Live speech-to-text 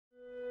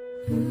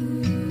怎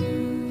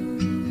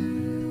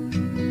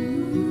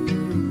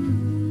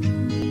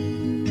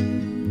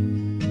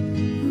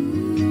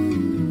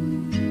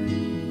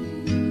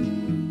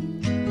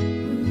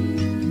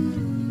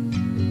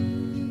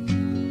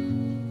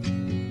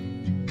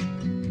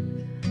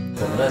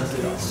么认识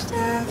的？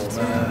我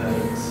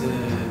们是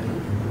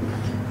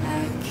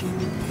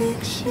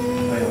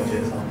朋友介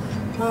绍。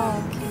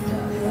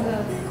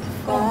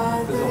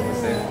这是我们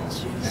谁朋友介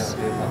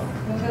绍？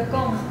有个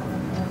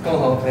共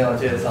同朋友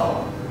介绍，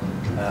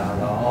然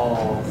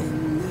后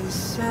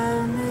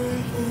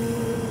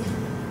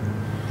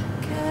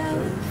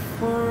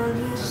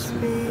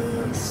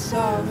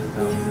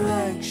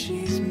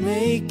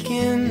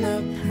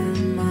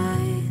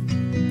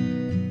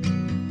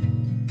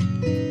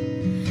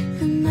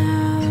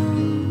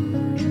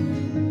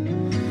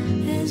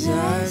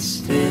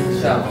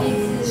像，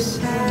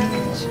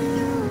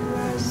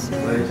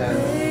所以现在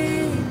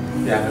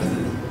2个字，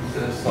就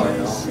是帅，然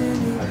后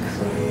很帅。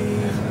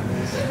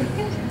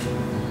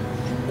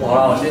哇，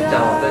我先讲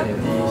我对你的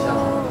第一印象。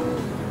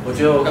我觉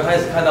得我刚开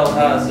始看到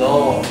他的时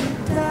候，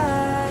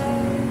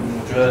我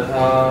觉得他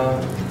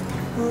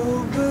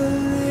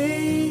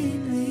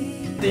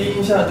第一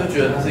印象就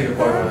觉得她是一个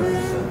乖乖的女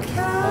生，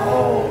然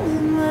后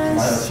蛮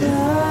有气质。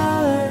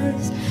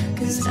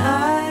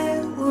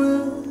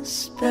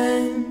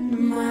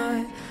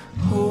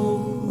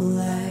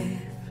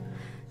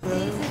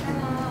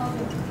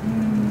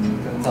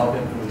跟照片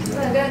不一样。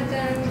对，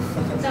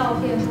跟照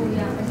片不一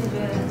样，而且觉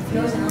得比我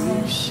想象中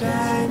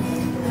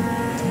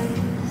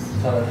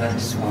穿得太好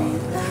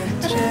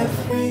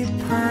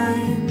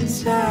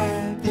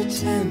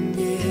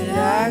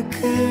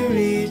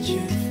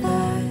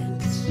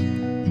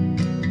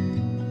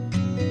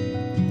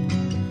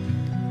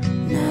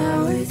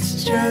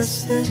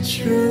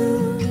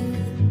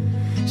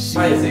他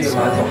也是一个蛮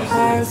懂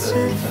事的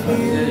人，其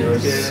实有一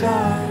些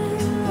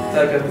在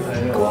跟朋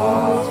友啊，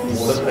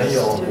我的朋友，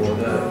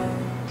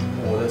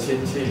我的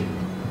亲戚、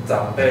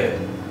长辈，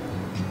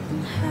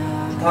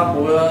他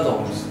不会那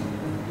种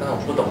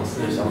不懂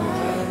事的小女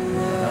生，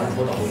那种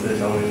不懂事的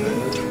小女生，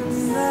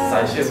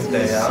展现得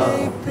啊，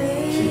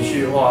情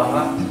绪化，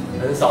他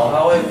很少，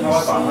他会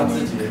把他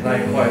自己的那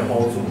一块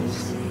hold 住，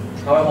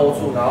他会 hold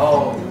住，然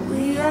后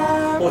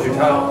或许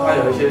他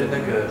有一些那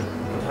个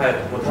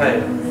不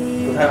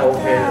太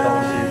OK 的东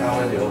西，他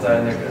会留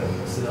在那个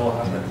事后，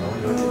他可能会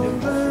有一点点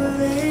跑出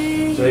来。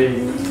所以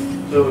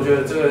我觉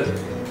得这个，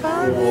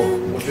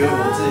我觉得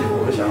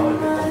我会想要一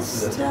个懂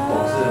事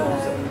的女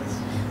生。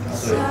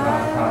所以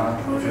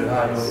我觉得她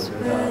的优点就是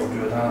我觉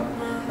得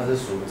她是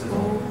属于这种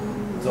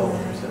女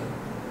生。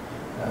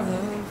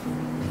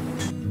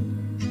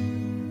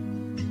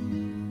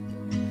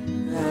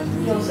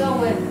有时候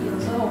我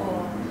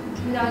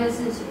遇到一些事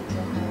情，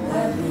我会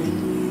比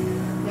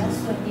较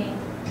顺应，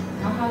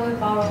然后他会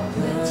包容，就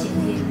是倾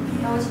听，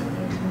他会倾听，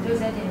我觉得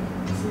这一点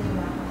是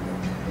蛮好的。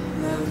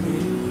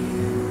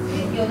因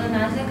为有的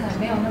男生可能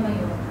没有那么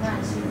有耐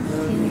心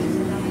听女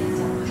生那边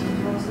讲很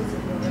多事情，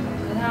有的感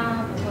觉，可是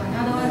他不会，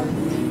他都会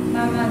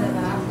慢慢的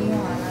把它听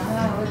完，然后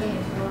他还会跟你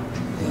说，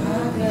然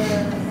后觉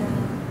得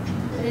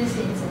这件事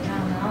情怎样，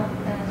然后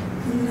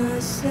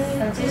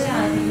接下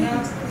来你应该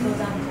要怎么做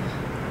这样比较好。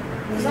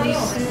有时候因为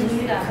我们情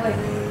绪来会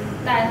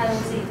带太多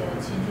自己的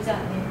情绪在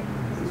里面，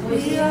所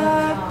以其实会比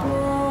较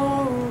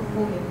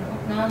不圆融，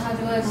然后他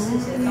就会适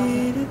时的告诉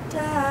你，这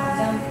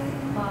样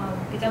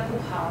比较不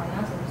好，你要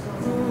怎么做，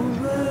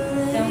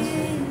这样处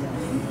理的。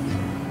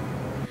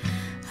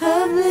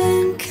I've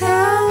been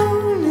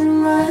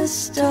counting my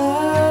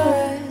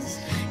stars,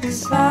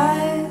 'cause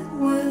I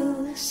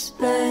will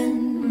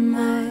spend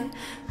my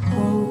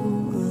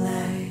whole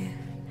life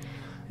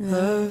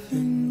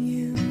loving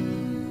you.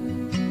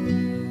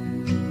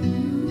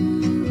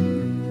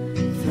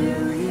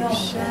 Through your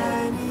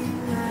shining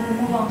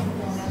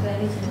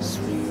eyes,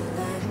 sweet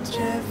like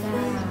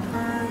Jeffrey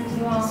Pines,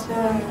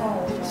 I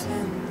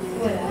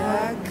pretended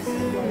I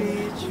could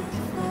read your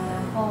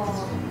thoughts.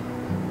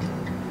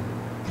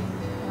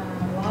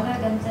 我要再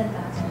跟正达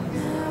讲一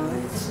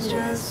次，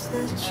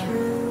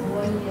我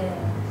也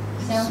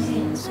相信，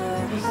就是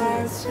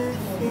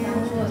我当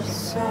初的选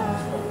择，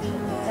我选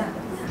择这样的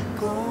他，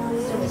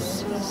是我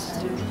心中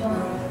很重要的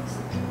位置。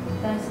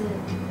但是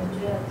我觉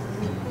得这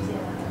是一件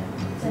很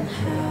正确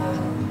的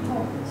痛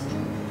苦的事，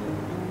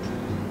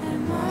然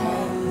后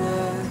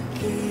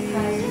开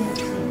心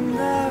的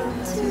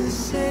事，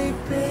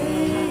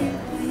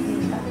明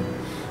白，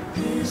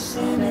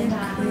跟他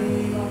共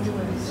度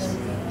人生。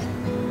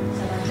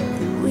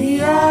We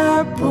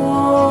are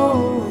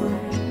born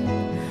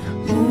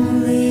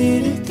only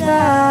to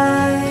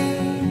die.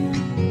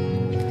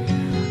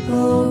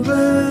 Oh,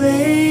 but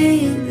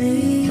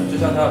lately 就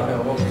像他的朋友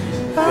跟我们提醒，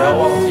不要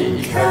忘记一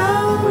开始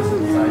为什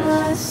么在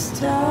一起，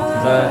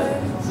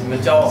你们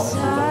交往的初衷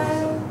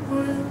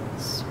是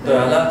什么？对啊，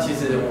那其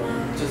实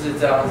就是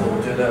这样子，我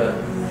觉得，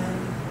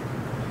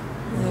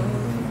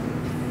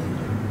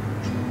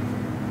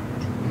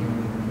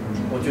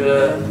我觉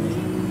得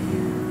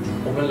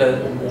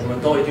我们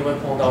都一定会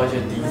碰到一些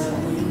低潮，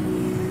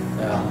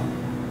对啊，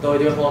都一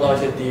定会碰到一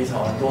些低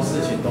潮，很多事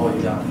情都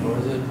一样，无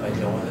论是朋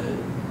友或是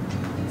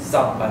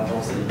上班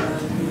都是一样。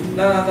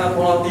那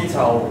碰到低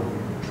潮，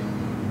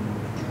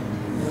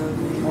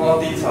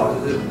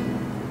就是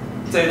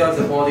这一段时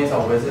间碰到低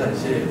潮，我也是很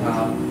谢谢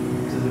他，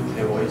就是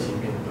陪我一起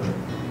面对，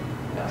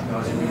陪我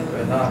一起面对。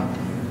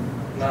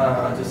那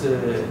就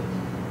是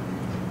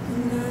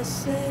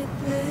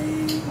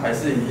还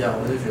是一样，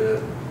我就觉得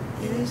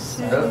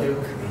I love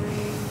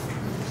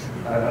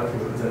you，I love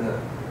you， 真的。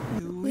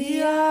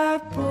We are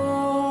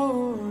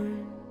born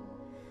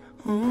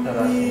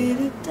only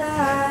to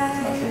die.